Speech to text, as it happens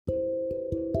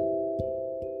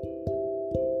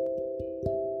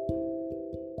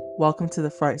Welcome to the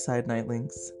Fright Side,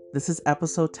 Nightlings. This is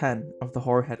episode 10 of the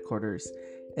Horror Headquarters,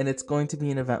 and it's going to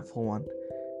be an eventful one.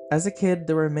 As a kid,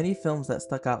 there were many films that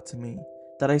stuck out to me,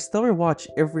 that I still rewatch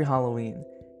every Halloween.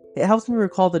 It helps me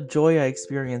recall the joy I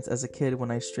experienced as a kid when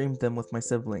I streamed them with my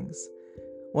siblings.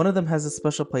 One of them has a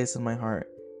special place in my heart,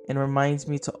 and reminds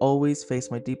me to always face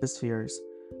my deepest fears,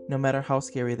 no matter how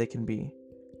scary they can be.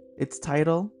 Its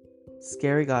title,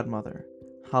 Scary Godmother,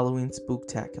 Halloween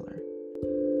Spooktacular.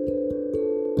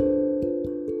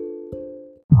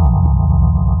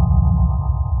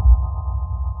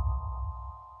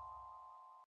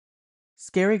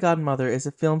 Scary Godmother is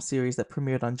a film series that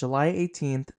premiered on July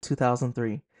 18th,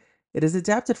 2003. It is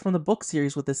adapted from the book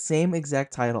series with the same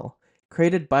exact title,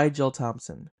 created by Jill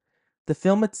Thompson. The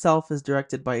film itself is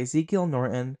directed by Ezekiel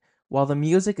Norton, while the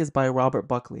music is by Robert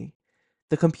Buckley.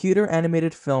 The computer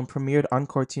animated film premiered on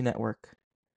Cartoon Network.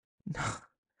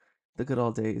 The good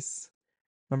old days.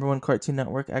 Remember when Cartoon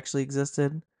Network actually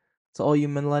existed? To all you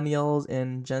millennials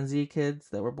and Gen Z kids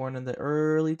that were born in the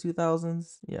early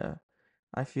 2000s, yeah,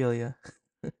 I feel ya.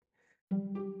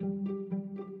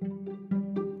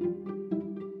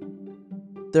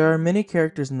 There are many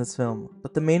characters in this film,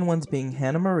 but the main ones being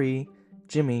Hannah Marie,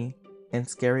 Jimmy, and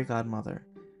Scary Godmother.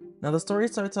 Now the story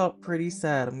starts out pretty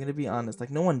sad, I'm gonna be honest,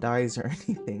 like no one dies or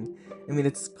anything. I mean,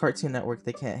 it's Cartoon Network,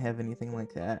 they can't have anything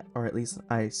like that, or at least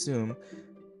I assume.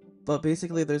 But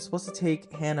basically they're supposed to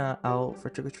take Hannah out for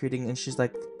trick-or-treating and she's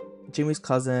like Jimmy's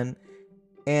cousin,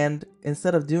 and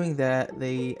instead of doing that,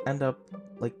 they end up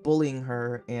like bullying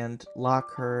her and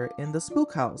lock her in the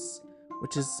spook house,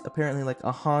 which is apparently like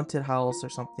a haunted house or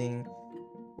something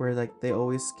where like they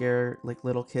always scare like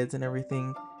little kids and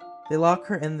everything. They lock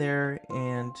her in there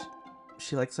and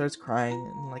she like starts crying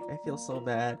and like I feel so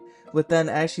bad. But then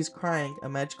as she's crying, a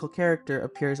magical character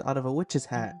appears out of a witch's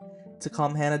hat to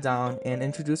calm Hannah down and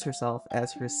introduce herself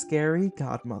as her scary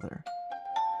godmother.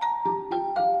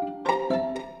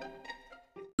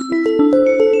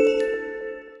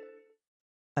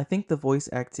 I think the voice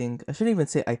acting, I shouldn't even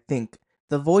say I think,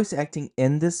 the voice acting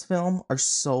in this film are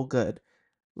so good.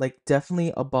 Like,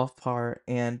 definitely above par,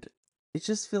 and it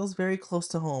just feels very close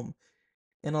to home.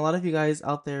 And a lot of you guys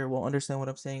out there won't understand what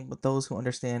I'm saying, but those who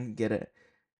understand get it.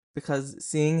 Because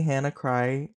seeing Hannah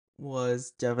cry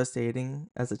was devastating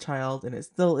as a child, and it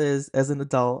still is as an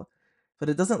adult. But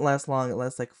it doesn't last long, it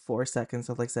lasts like 4 seconds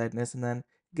of like sadness, and then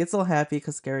it gets all happy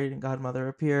because Scary Godmother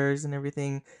appears and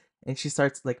everything, and she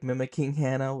starts like mimicking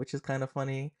Hannah, which is kind of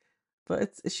funny.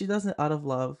 But she does it out of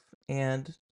love,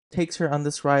 and takes her on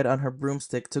this ride on her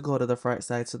broomstick to go to the Fright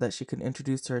Side so that she can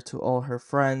introduce her to all her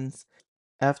friends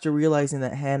after realizing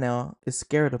that Hannah is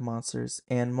scared of monsters,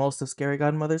 and most of Scary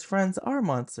Godmother's friends are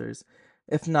monsters,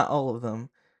 if not all of them.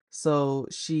 So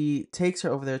she takes her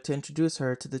over there to introduce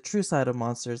her to the true side of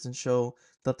monsters and show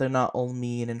that they're not all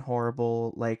mean and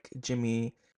horrible like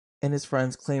Jimmy and his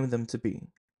friends claim them to be.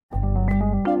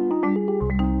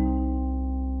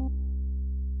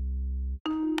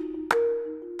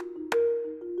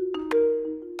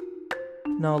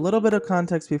 Now, a little bit of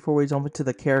context before we jump into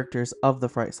the characters of the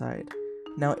Fright Side.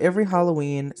 Now, every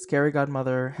Halloween, Scary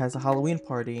Godmother has a Halloween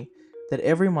party that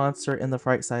every monster in the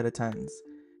Fright Side attends.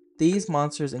 These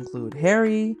monsters include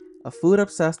Harry, a food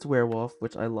obsessed werewolf,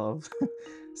 which I love,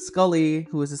 Scully,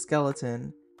 who is a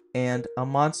skeleton, and a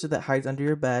monster that hides under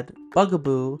your bed,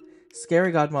 Bugaboo,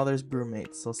 Scary Godmother's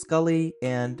broommates. So, Scully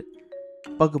and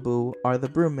Bugaboo are the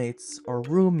broommates or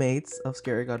roommates of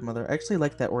Scary Godmother. I actually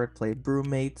like that wordplay,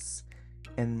 broommates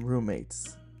and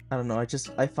roommates. I don't know,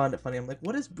 I found it funny. I'm like,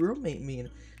 what does roommate mean?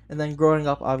 And then growing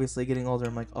up, obviously getting older,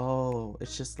 I'm like, oh,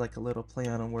 it's just like a little play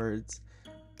on words.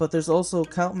 But there's also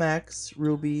Count Max,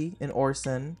 Ruby, and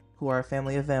Orson, who are a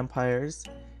family of vampires.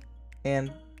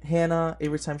 And Hannah,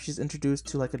 every time she's introduced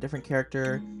to like a different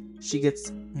character, she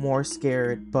gets more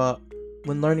scared, but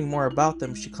when learning more about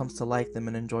them, she comes to like them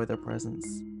and enjoy their presence.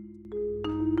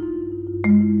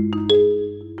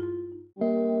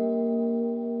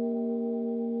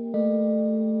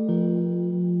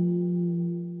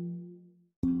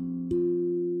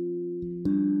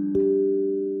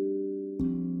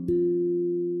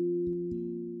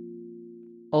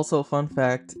 Also, fun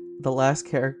fact, the last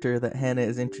character that Hannah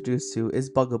is introduced to is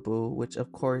Bugaboo, which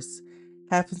of course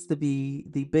happens to be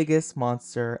the biggest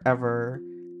monster ever,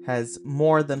 has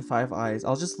more than 5 eyes.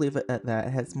 I'll just leave it at that.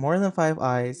 It has more than 5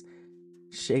 eyes,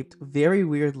 shaped very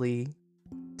weirdly,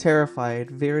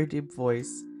 terrified, very deep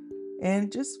voice,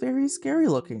 and just very scary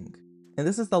looking. And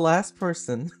this is the last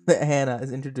person that Hannah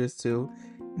is introduced to.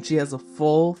 And she has a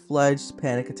full-fledged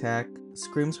panic attack,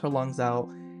 screams her lungs out,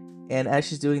 and as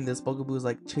she's doing this, Bugaboo's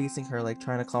like chasing her, like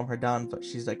trying to calm her down, but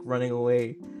she's like running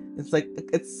away. It's like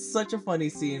it's such a funny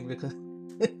scene because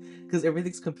because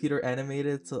everything's computer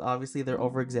animated, so obviously they're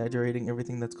over exaggerating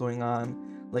everything that's going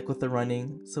on, like with the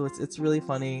running. So it's really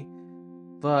funny.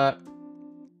 But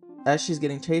as she's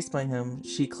getting chased by him,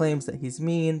 she claims that he's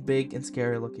mean, big, and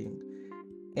scary looking.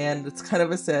 And it's kind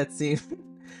of a sad scene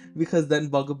because then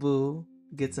Bugaboo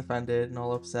gets offended and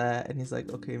all upset, and he's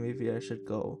like, okay, maybe I should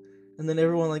go. And then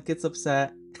everyone like gets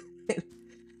upset,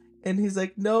 and he's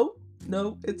like, no,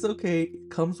 no, it's okay. It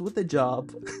comes with a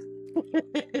job.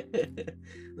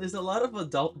 There's a lot of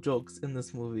adult jokes in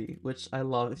this movie, which I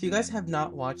love. If you guys have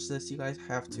not watched this, you guys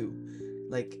have to.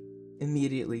 Like,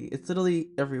 immediately. It's literally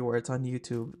everywhere. It's on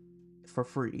YouTube for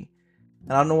free.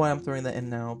 And I don't know why I'm throwing that in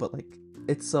now, but like,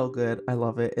 it's so good. I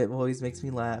love it. It always makes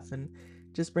me laugh and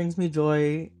just brings me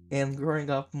joy. And growing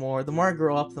up more, the more I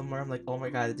grow up, the more I'm like, oh my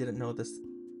god, I didn't know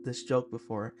this joke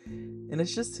before. And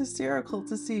it's just hysterical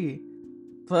to see.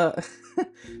 But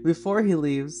before he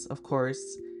leaves, of course,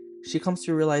 she comes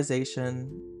to a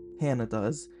realization, Hannah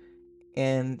does,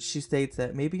 and she states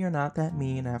that maybe you're not that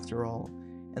mean after all.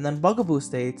 And then Bugaboo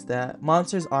states that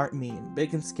monsters aren't mean.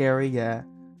 Big and scary, yeah,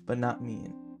 but not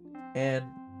mean. And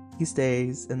he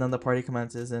stays, and then the party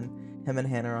commences, and him and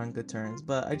Hannah are on good terms.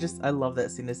 But I love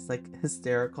that scene. It's like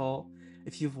hysterical.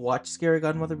 If you've watched Scary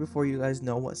Godmother before, you guys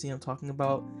know what scene I'm talking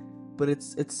about. But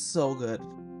it's so good.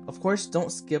 Of course,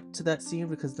 don't skip to that scene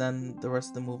because then the rest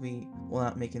of the movie will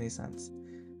not make any sense.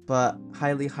 But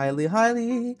highly, highly,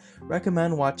 highly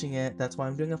recommend watching it. That's why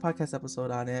I'm doing a podcast episode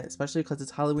on it, especially because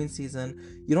it's Halloween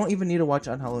season. You don't even need to watch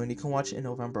it on Halloween. You can watch it in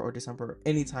November or December,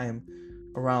 anytime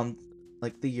around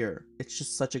like the year. It's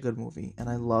just such a good movie, and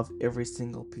I love every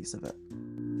single piece of it.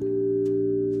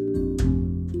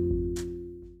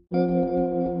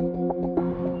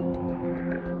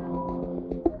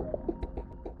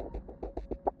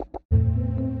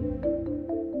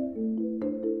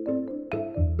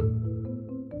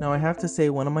 Now, I have to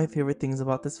say, one of my favorite things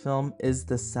about this film is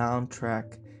the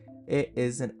soundtrack. It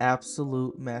is an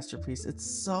absolute masterpiece. It's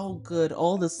so good.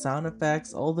 All the sound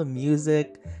effects, all the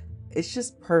music, it's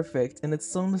just perfect. And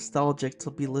it's so nostalgic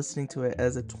to be listening to it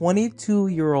as a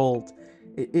 22-year-old.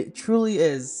 It truly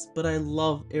is. But I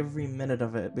love every minute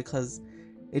of it because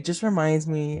it just reminds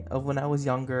me of when I was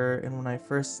younger and when I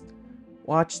first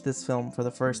watched this film for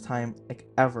the first time, like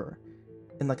ever.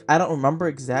 And like, I don't remember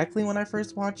exactly when I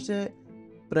first watched it,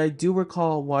 but I do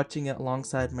recall watching it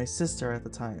alongside my sister at the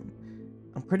time.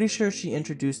 I'm pretty sure she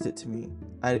introduced it to me.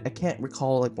 I can't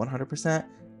recall like 100%,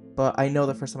 but I know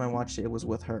the first time I watched it, it was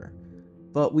with her.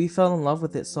 But we fell in love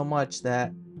with it so much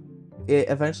that it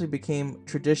eventually became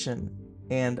tradition.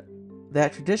 And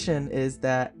that tradition is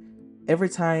that every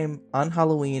time on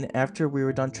Halloween, after we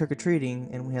were done trick or treating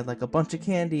and we had like a bunch of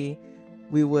candy,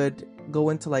 we would go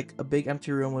into like a big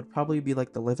empty room, would probably be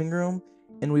like the living room,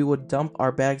 and we would dump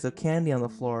our bags of candy on the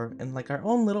floor in like our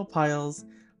own little piles,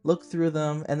 look through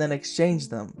them, and then exchange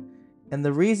them. And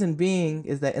the reason being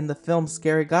is that in the film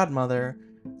Scary Godmother,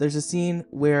 there's a scene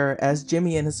where, as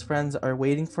Jimmy and his friends are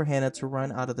waiting for Hannah to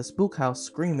run out of the spook house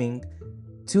screaming,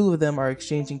 two of them are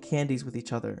exchanging candies with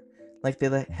each other. Like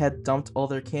they had dumped all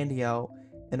their candy out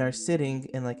and are sitting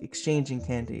and like exchanging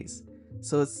candies.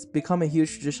 So it's become a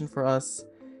huge tradition for us,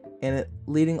 and it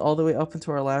leading all the way up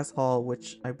into our last haul,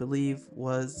 which I believe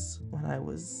was when I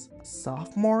was a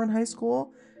sophomore in high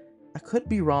school. I could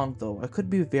be wrong though. I could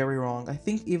be very wrong. I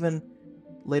think even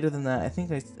later than that. I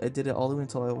think I did it all the way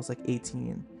until I was like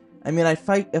 18. I mean,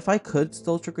 if I could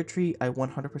still trick or treat, I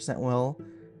 100% will.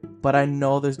 But I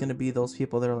know there's gonna be those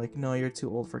people that are like, no, you're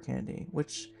too old for candy,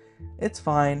 which it's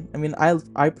fine. I mean,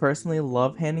 I personally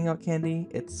love handing out candy.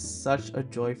 It's such a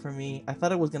joy for me. I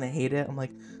thought I was gonna hate it. I'm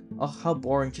like, oh, how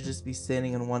boring to just be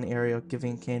standing in one area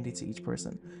giving candy to each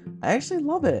person. I actually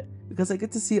love it because I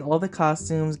get to see all the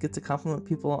costumes, get to compliment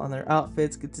people on their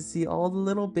outfits, get to see all the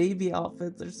little baby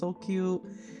outfits. They're so cute,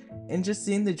 and just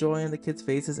seeing the joy on the kids'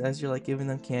 faces as you're like giving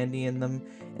them candy and them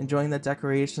enjoying the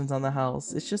decorations on the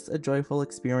house. It's just a joyful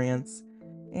experience,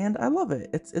 and I love it.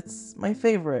 It's my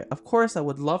favorite. Of course, I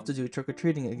would love to do trick or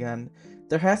treating again.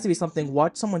 There has to be something.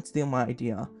 Watch someone steal my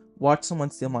idea. Watch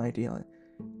someone steal my idea.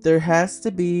 There has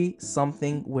to be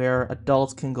something where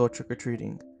adults can go trick or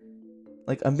treating.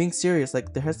 Like, I'm being serious.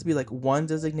 Like, there has to be like one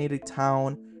designated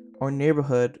town or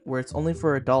neighborhood where it's only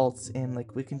for adults, and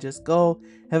like we can just go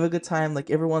have a good time. Like,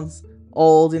 everyone's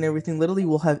old and everything. Literally,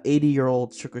 we'll have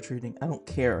 80-year-olds trick or treating. I don't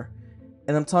care.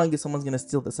 And I'm telling you, someone's gonna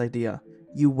steal this idea.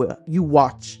 You will. You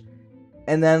watch.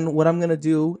 And then what I'm gonna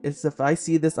do is, if I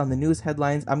see this on the news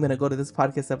headlines, I'm gonna go to this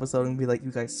podcast episode and be like,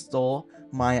 "You guys stole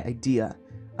my idea.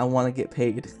 I want to get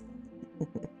paid."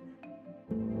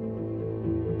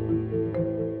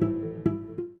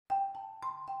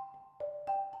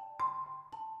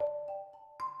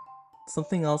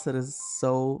 Something else that is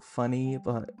so funny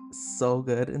but so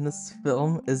good in this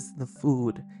film is the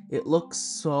food. It looks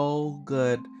so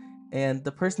good. And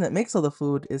the person that makes all the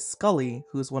food is Scully,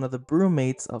 who's one of the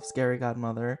brewmates of Scary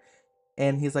Godmother.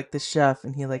 And he's like the chef,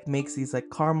 and he like makes these like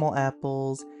caramel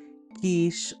apples,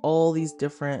 quiche, all these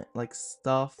different like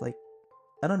stuff, like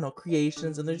I don't know,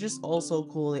 creations, and they're just all so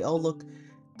cool. They all look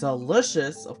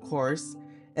delicious, of course.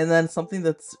 And then something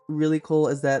that's really cool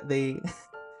is that they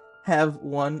have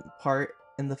one part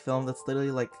in the film that's literally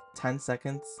like 10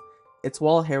 seconds. It's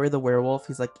while Harry the werewolf,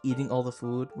 he's like eating all the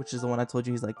food, which is the one I told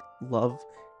you he's like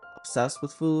obsessed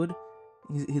with food.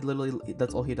 He literally,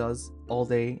 that's all he does all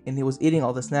day. And he was eating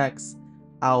all the snacks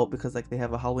out because like they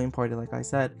have a Halloween party, like I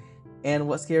said. And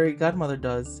what Scary Godmother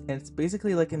does, and it's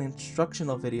basically like an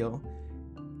instructional video,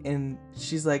 and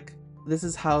she's like, this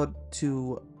is how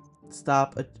to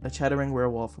stop a chattering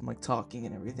werewolf from like talking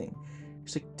and everything.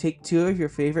 She's like, take two of your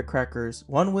favorite crackers,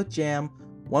 one with jam,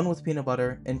 one with peanut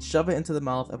butter, and shove it into the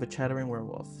mouth of a chattering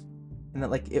werewolf. And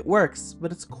like it works,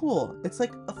 but it's cool. It's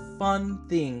like a fun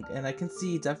thing, and I can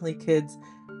see definitely kids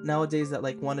nowadays that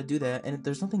like want to do that, and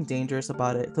there's nothing dangerous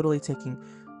about it. Literally taking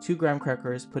 2 graham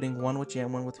crackers, putting one with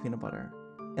jam, one with peanut butter,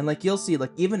 and like you'll see,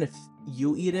 like even if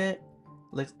you eat it,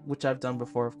 like which I've done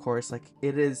before, of course, like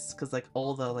it is because like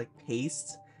all the like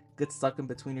paste gets stuck in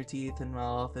between your teeth and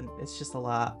mouth, and it's just a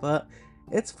lot, but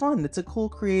it's fun. It's a cool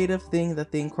creative thing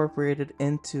that they incorporated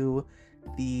into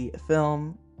the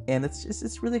film, and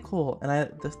it's really cool. And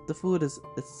the food is,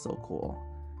 it's so cool.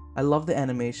 I love the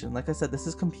animation. Like I said, this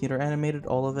is computer animated,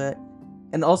 all of it.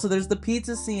 And also there's the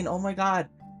pizza scene. Oh my god,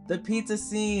 the pizza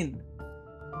scene.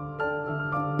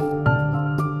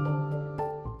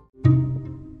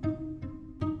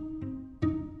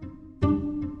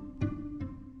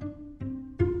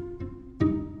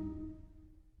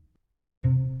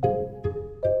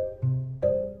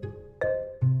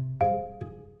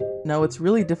 Now, it's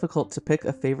really difficult to pick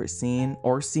a favorite scene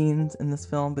or scenes in this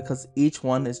film because each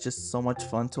one is just so much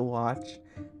fun to watch.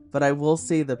 But I will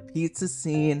say the pizza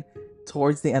scene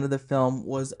towards the end of the film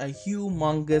was a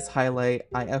humongous highlight.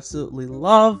 I absolutely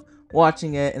love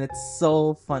watching it, and it's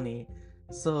so funny.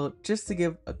 So, just to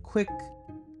give a quick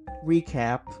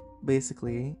recap,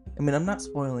 basically, I mean, I'm not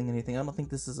spoiling anything, I don't think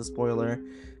this is a spoiler,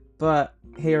 but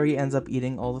Harry ends up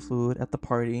eating all the food at the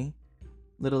party,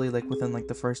 literally like within like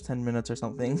the first 10 minutes or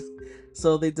something.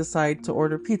 So they decide to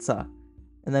order pizza.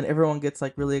 And then everyone gets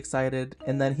like really excited,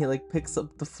 and then he like picks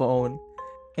up the phone,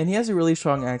 and he has a really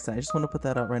strong accent. I just want to put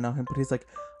that out right now, but he's like,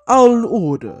 "I'll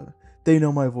order. They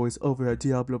know my voice over at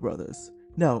Diablo Brothers.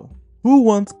 Now, who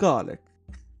wants garlic?"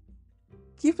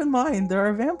 Keep in mind there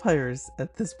are vampires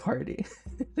at this party.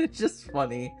 It's just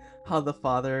funny how the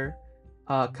father,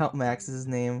 Count Max is his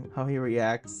name, how he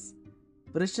reacts.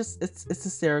 But it's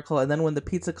hysterical. And then when the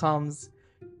pizza comes,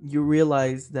 you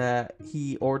realize that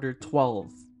he ordered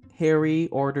 12. Harry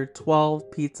ordered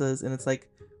 12 pizzas, and it's like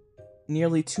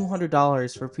nearly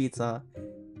 $200 for pizza.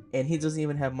 And he doesn't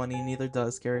even have money, neither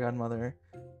does Scary Godmother.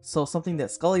 So something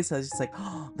that Scully says is like,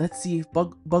 oh, let's see if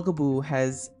Bugaboo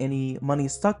has any money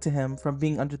stuck to him from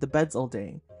being under the beds all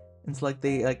day. And so like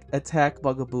they like attack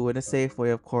Bugaboo in a safe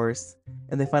way, of course,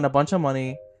 and they find a bunch of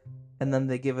money, and then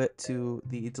they give it to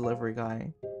the delivery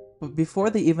guy. But before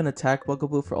they even attack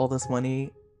Bugaboo for all this money,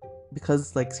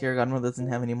 because like Scary Godmother doesn't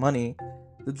have any money,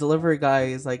 the delivery guy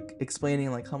is like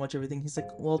explaining like how much everything. He's like,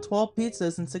 well, 12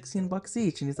 pizzas and $16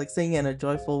 each, and he's like saying it in a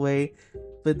joyful way.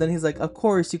 But then he's like, of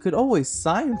course, you could always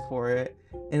sign for it.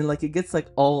 And like it gets like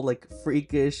all like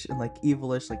freakish and like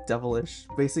evilish, like devilish,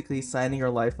 basically signing your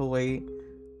life away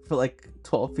for like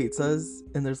 12 pizzas.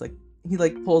 And there's like, he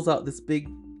like pulls out this big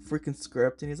freaking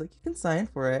script, and he's like, you can sign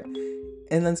for it.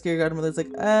 And then Scary Godmother's like,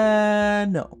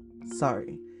 no,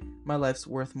 sorry, my life's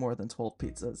worth more than 12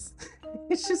 pizzas.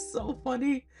 It's just so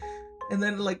funny. And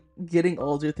then like getting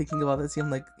older, thinking about this, I'm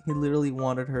like, he literally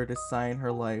wanted her to sign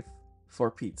her life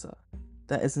for pizza.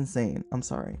 That is insane. I'm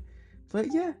sorry. But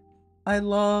yeah, I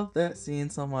love that scene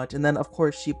so much. And then of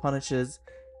course she punishes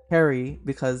Harry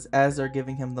because as they're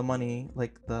giving him the money,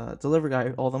 like the delivery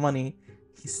guy all the money,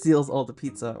 he steals all the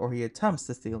pizza, or he attempts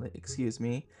to steal it, excuse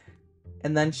me.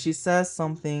 And then she says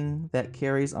something that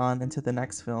carries on into the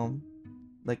next film.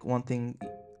 Like one thing,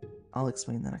 I'll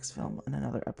explain the next film in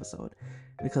another episode,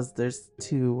 because there's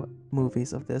 2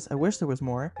 movies of this. I wish there was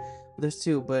more, but there's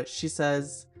 2. But she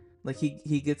says, like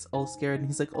he gets all scared, and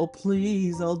he's like, oh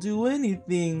please, I'll do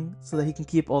anything so that he can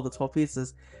keep all the 12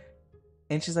 pieces.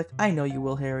 And she's like, I know you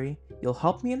will, Harry. You'll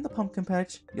help me in the pumpkin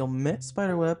patch, you'll knit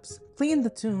spiderwebs, clean the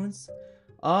tunes.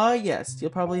 Ah yes, you'll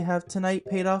probably have tonight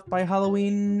paid off by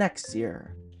Halloween next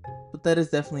year. But that is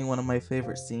definitely one of my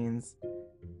favorite scenes.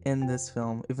 in this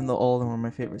film, even though all of them were my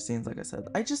favorite scenes, like I said.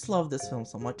 I just love this film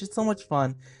so much. It's so much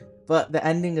fun. But the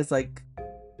ending is like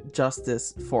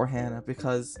justice for Hannah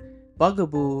because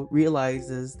Bugaboo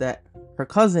realizes that her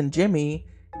cousin Jimmy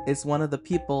is one of the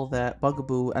people that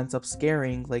Bugaboo ends up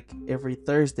scaring like every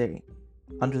Thursday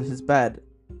under his bed.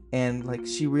 And like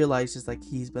she realizes like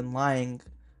he's been lying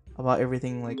about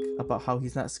everything, like about how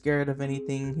he's not scared of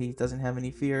anything, he doesn't have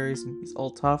any fears, and he's all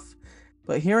tough.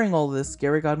 But hearing all this,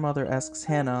 Scary Godmother asks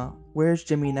Hannah, "Where's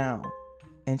Jimmy now?"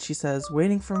 And she says,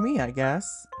 "Waiting for me, I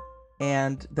guess."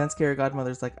 And then Scary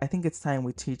Godmother's like, "I think it's time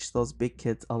we teach those big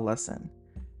kids a lesson."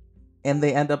 And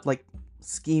they end up like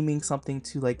scheming something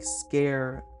to like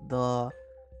scare the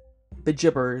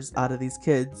gibbers out of these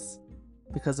kids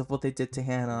because of what they did to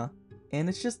Hannah. And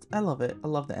it's just, I love it. I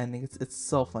love the ending. It's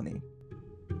so funny.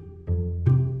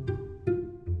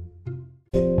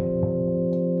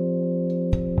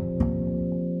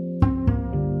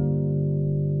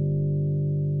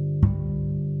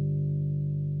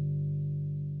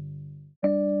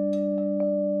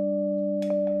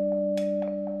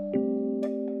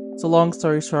 So long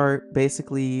story short,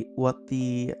 basically what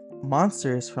the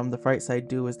monsters from the Fright Side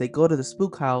do is they go to the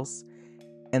spook house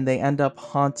and they end up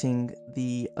haunting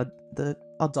the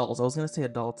adults. I was gonna say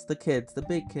adults, the kids, the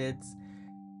big kids,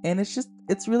 and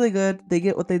it's really good. They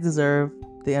get what they deserve.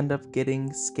 They end up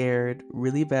getting scared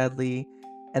really badly,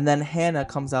 and then Hannah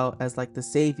comes out as like the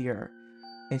savior,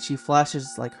 and she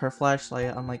flashes like her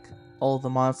flashlight on like all the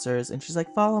monsters, and she's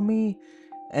like, "Follow me,"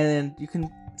 and you can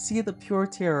see the pure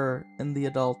terror in the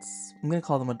adults. I'm gonna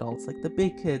call them adults, like the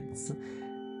big kids,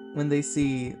 when they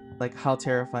see like how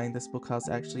terrifying this bookhouse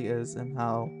actually is, and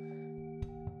how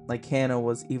like Hannah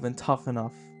was even tough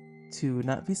enough to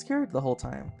not be scared the whole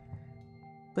time.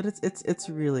 But it's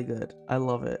really good. I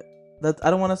love it. That I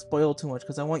don't want to spoil too much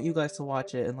because I want you guys to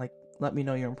watch it and like let me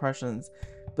know your impressions.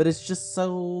 But it's just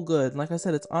so good. Like I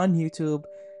said, it's on YouTube.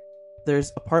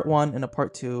 There's a part one and a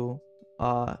part two.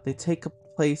 They take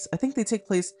place. I think they take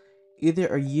place either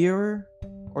a year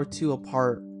or two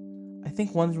apart. I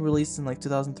think one's released in like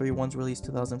 2003, one's released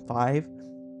 2005.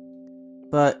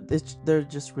 But they're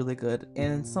just really good.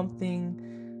 And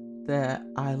something that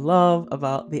I love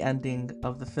about the ending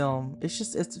of the film,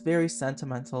 it's very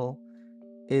sentimental,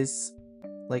 is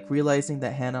like realizing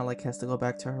that Hannah like has to go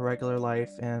back to her regular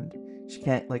life and she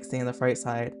can't like stay in the Fright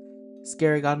Side.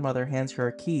 Scary Godmother hands her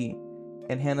a key,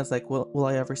 and Hannah's like, "Will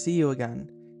I ever see you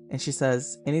again?" And she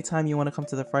says, "Anytime you want to come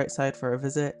to the Fright Side for a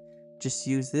visit, just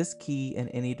use this key in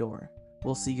any door.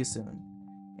 We'll see you soon."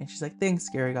 And she's like, "Thanks,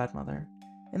 Scary Godmother."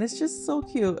 And it's just so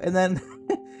cute. And then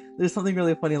there's something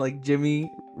really funny, like Jimmy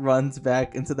runs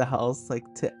back into the house like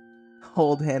to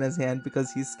hold Hannah's hand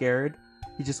because he's scared.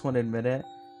 He just won't admit it.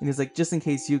 And he's like, "Just in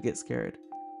case you get scared."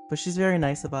 But she's very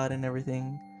nice about it and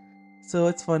everything. So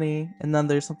it's funny. And then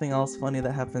there's something else funny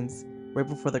that happens right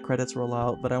before the credits roll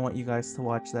out, but I want you guys to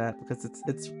watch that because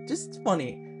it's just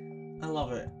funny. I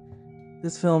love it.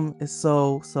 This film is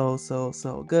so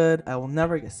good. I will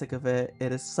never get sick of it.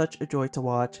 It is such a joy to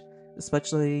watch,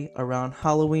 especially around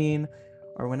Halloween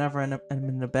or whenever I'm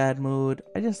in a bad mood.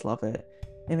 I just love it.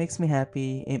 It makes me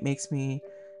happy. It makes me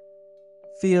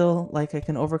feel like I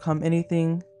can overcome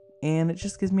anything, and it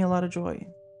just gives me a lot of joy.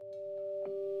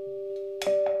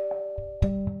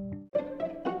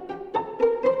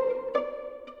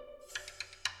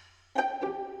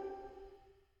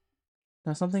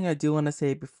 Now, something I do want to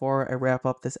say before I wrap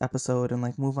up this episode and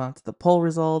like move on to the poll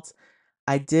results,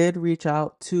 I did reach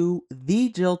out to the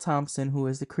Jill Thompson, who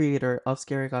is the creator of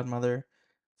Scary Godmother,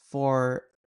 for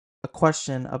a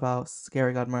question about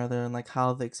Scary Godmother and like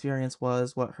how the experience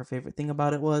was, what her favorite thing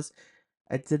about it was.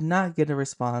 I did not get a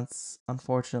response,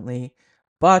 unfortunately,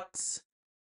 but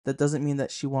that doesn't mean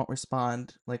that she won't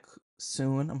respond like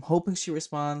soon. I'm hoping she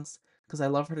responds because I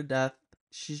love her to death.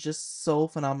 She's just so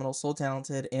phenomenal, so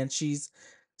talented, and she's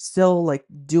still like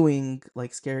doing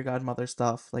like Scary Godmother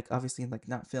stuff, like obviously like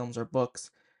not films or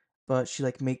books, but she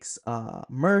like makes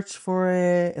merch for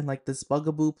it and like this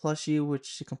Bugaboo plushie which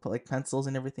she can put like pencils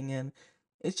and everything in.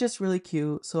 It's just really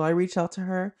cute. So I reached out to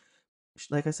her.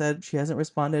 Like I said, she hasn't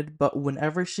responded, but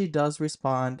whenever she does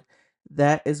respond,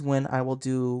 that is when I will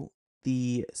do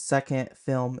the second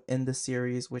film in the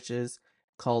series, which is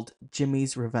called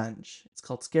Jimmy's Revenge. It's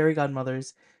called Scary Godmother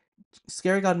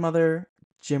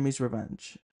Jimmy's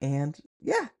Revenge. And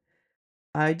yeah,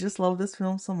 I just love this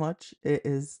film so much. It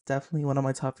is definitely one of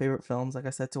my top favorite films, like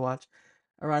I said, to watch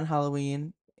around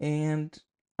Halloween. And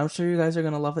I'm sure you guys are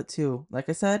going to love it too. Like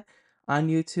I said, on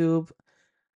YouTube,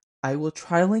 I will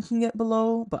try linking it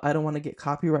below, but I don't want to get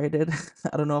copyrighted.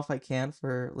 I don't know if I can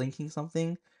for linking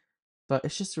something, but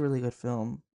it's just a really good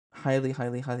film. Highly,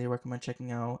 highly, highly recommend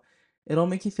checking out. It'll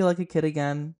make you feel like a kid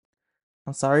again.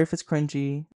 I'm sorry if it's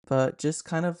cringy, but just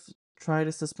kind of try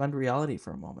to suspend reality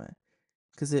for a moment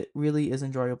because it really is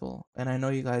enjoyable, and I know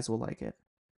you guys will like it.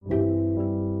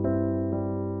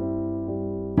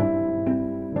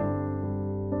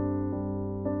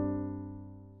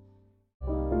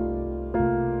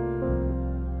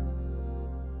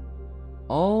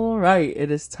 All right, it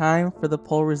is time for the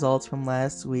poll results from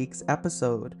last week's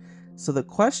episode. So the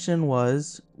question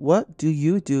was, what do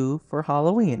you do for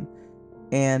Halloween?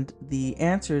 And the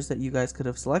answers that you guys could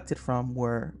have selected from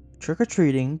were trick or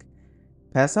treating,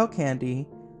 pass out candy,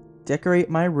 decorate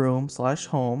my room slash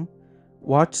home,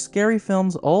 watch scary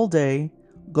films all day,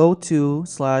 go to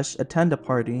slash attend a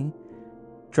party,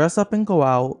 dress up and go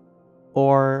out,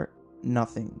 or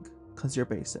nothing, because you're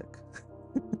basic.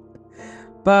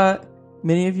 But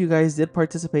many of you guys did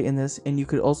participate in this, and you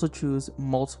could also choose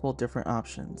multiple different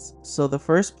options. So the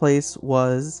first place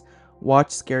was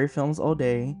watch scary films all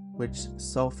day, which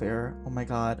so fair. Oh my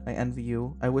god, I envy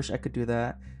you. I wish I could do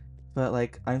that. But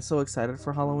like, I'm so excited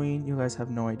for Halloween, you guys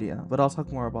have no idea. But I'll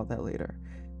talk more about that later.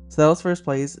 So that was first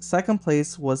place. Second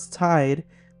place was tied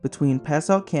between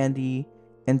pass out candy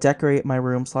and decorate my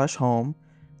room slash home.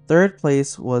 Third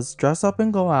place was dress up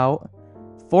and go out.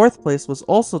 Fourth place was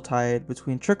also tied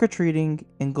between trick or treating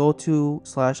and go to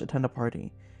slash attend a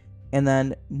party. And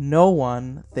then no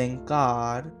one, thank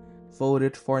God,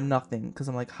 voted for nothing. Because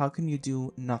I'm like, how can you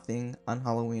do nothing on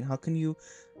Halloween? How can you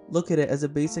look at it as a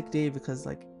basic day? Because,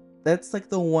 like, that's like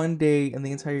the one day in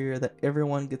the entire year that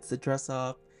everyone gets to dress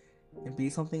up and be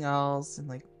something else and,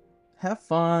 like, have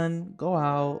fun, go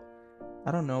out.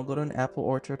 I don't know, go to an apple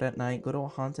orchard at night, go to a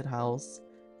haunted house.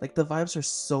 Like, the vibes are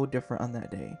so different on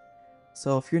that day.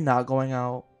 So if you're not going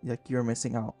out, like, you're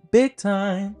missing out big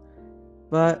time.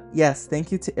 But yes,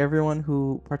 thank you to everyone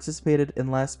who participated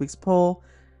in last week's poll.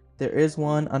 There is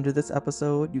one under this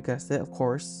episode. You guessed it, of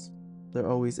course. There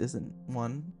always isn't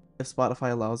one. If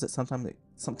Spotify allows it,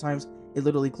 sometimes it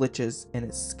literally glitches and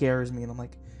it scares me and I'm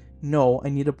like, no, I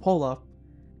need a poll up.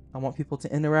 I want people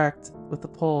to interact with the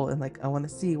poll and like I want to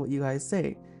see what you guys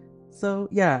say. So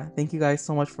yeah, thank you guys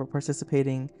so much for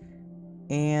participating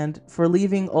and for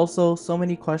leaving also so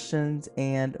many questions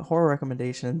and horror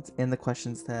recommendations in the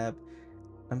questions tab.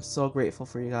 I'm so grateful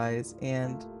for you guys,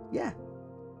 and yeah.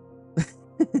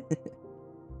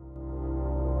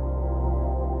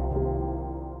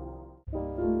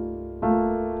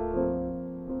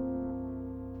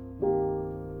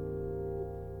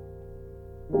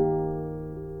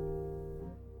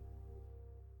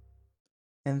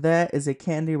 And that is a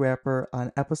candy wrapper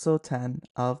on episode 10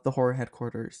 of the Horror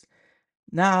Headquarters.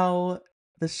 Now,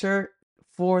 the shirt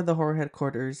for the Horror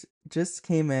Headquarters just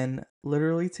came in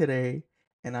literally today,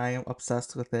 and I am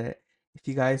obsessed with it. If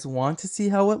you guys want to see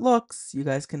how it looks, you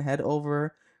guys can head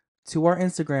over to our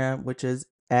Instagram, which is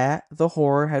at the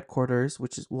Horror Headquarters,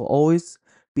 will always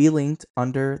be linked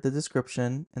under the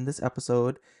description in this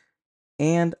episode,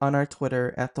 and on our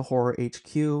Twitter at the Horror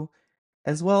HQ,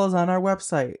 as well as on our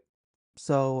website.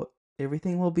 So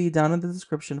everything will be down in the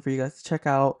description for you guys to check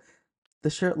out. The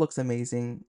shirt looks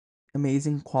amazing,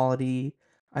 amazing quality.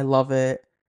 I love it.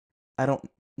 I don't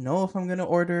know if I'm gonna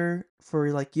order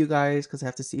for like you guys because I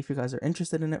have to see if you guys are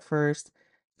interested in it first.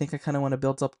 I think I kind of want to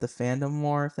build up the fandom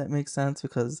more, if that makes sense,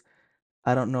 because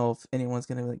I don't know if anyone's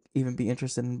gonna like even be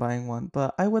interested in buying one.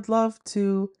 But I would love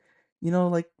to,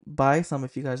 like buy some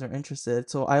if you guys are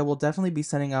interested. So I will definitely be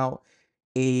sending out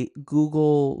a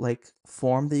Google like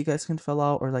form that you guys can fill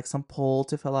out or like some poll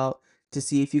to fill out to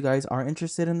see if you guys are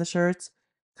interested in the shirts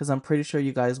because I'm pretty sure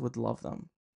you guys would love them.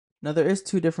 Now there is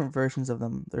two different versions of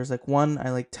them. There's like one I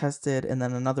like tested and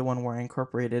then another one where I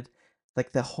incorporated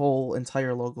like the whole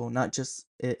entire logo, not just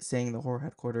it saying the horror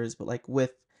headquarters, but like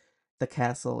with the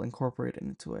castle incorporated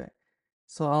into it.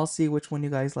 So I'll see which one you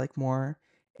guys like more.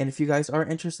 And if you guys are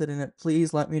interested in it,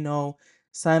 please let me know.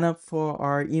 Sign up for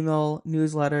our email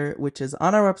newsletter, which is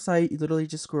on our website. You literally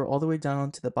just scroll all the way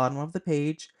down to the bottom of the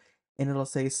page and it'll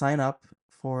say sign up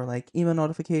for like email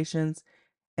notifications,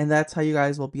 and that's how you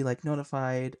guys will be like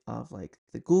notified of like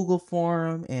the Google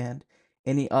form and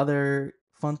any other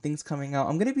fun things coming out.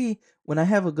 I'm going to be when I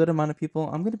have a good amount of people,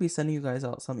 I'm going to be sending you guys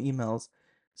out some emails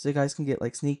so you guys can get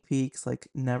like sneak peeks, like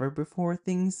never before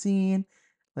things seen,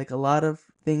 like a lot of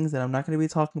things that I'm not going to be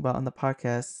talking about on the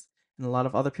podcast, and a lot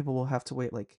of other people will have to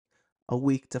wait like a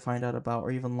week to find out about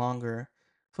or even longer.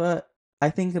 But I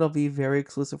think it'll be very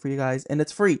exclusive for you guys and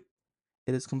it's free.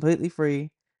 It is completely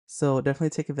free. So definitely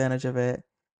take advantage of it.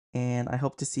 And I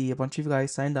hope to see a bunch of you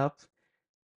guys signed up.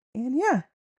 And yeah,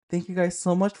 thank you guys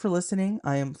so much for listening.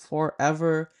 I am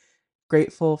forever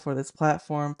grateful for this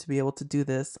platform to be able to do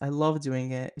this. I love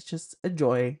doing it. It's just a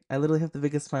joy. I literally have the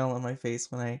biggest smile on my face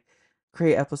when I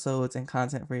create episodes and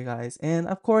content for you guys. And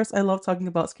of course, I love talking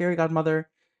about Scary Godmother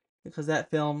because that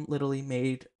film literally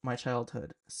made my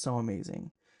childhood so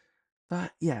amazing.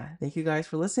 But yeah, thank you guys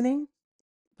for listening.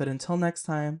 But until next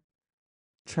time,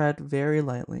 tread very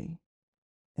lightly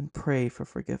and pray for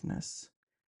forgiveness.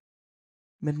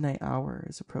 Midnight hour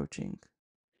is approaching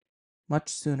much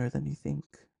sooner than you think.